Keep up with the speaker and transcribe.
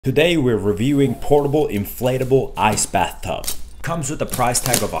Today we're reviewing portable inflatable ice bathtub. Comes with a price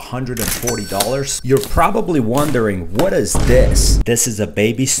tag of $140. You're probably wondering, what is this? This is a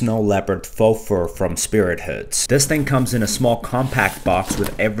baby snow leopard faux fur from Spirit Hoods. This thing comes in a small compact box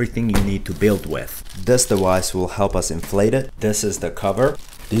with everything you need to build with. This device will help us inflate it. This is the cover.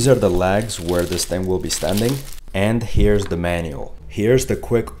 These are the legs where this thing will be standing. And here's the manual. Here's the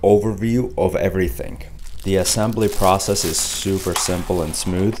quick overview of everything. The assembly process is super simple and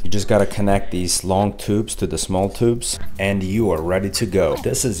smooth. You just gotta connect these long tubes to the small tubes and you are ready to go.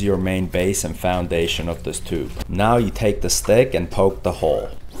 This is your main base and foundation of this tube. Now you take the stick and poke the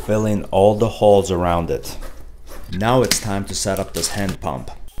hole. Fill in all the holes around it. Now it's time to set up this hand pump.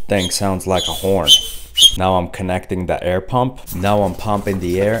 Thing sounds like a horn. Now I'm connecting the air pump. Now I'm pumping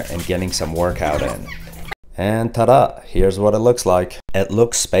the air and getting some workout in. And ta-da! Here's what it looks like. It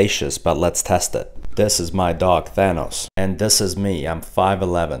looks spacious, but let's test it. This is my dog Thanos, and this is me. I'm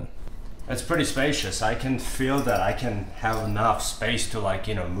 5'11". It's pretty spacious. I can feel that I can have enough space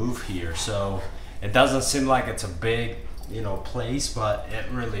to move here. So it doesn't seem like it's a big place, but it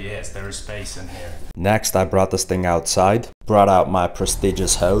really is. There is space in here. Next, I brought this thing outside, brought out my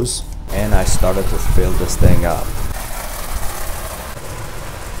prestigious hose, and I started to fill this thing up.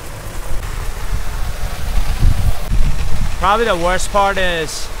 Probably the worst part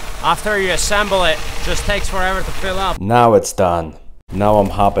is after you assemble it, just takes forever to fill up. Now it's done. Now I'm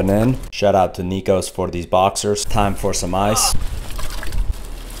hopping in. Shout out to Nikos for these boxers. Time for some ice.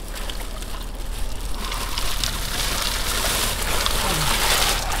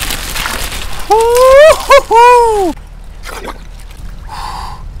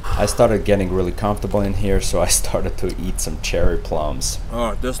 I started getting really comfortable in here, so I started to eat some cherry plums.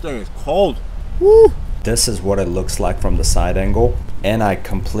 Oh, this thing is cold. Woo! This is what it looks like from the side angle, and I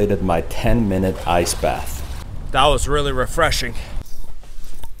completed my 10-minute ice bath. That was really refreshing.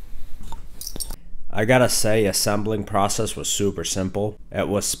 I gotta say, assembling process was super simple. It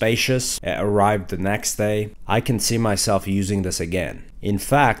was spacious. It arrived the next day. I can see myself using this again. In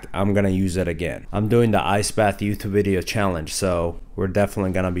fact, I'm gonna use it again. I'm doing the ice bath YouTube video challenge, so we're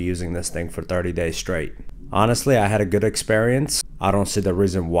definitely gonna be using this thing for 30 days straight. Honestly, I had a good experience. I don't see the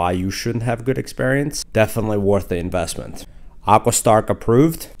reason why you shouldn't have good experience. Definitely worth the investment. Aquastark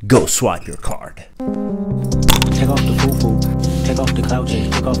approved. Go swipe your card. Take off the foo-foo, take off the cloud chase,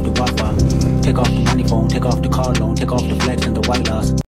 take off the Wi-Fi, take off the money phone, take off the car loan, take off the flex and the white loss.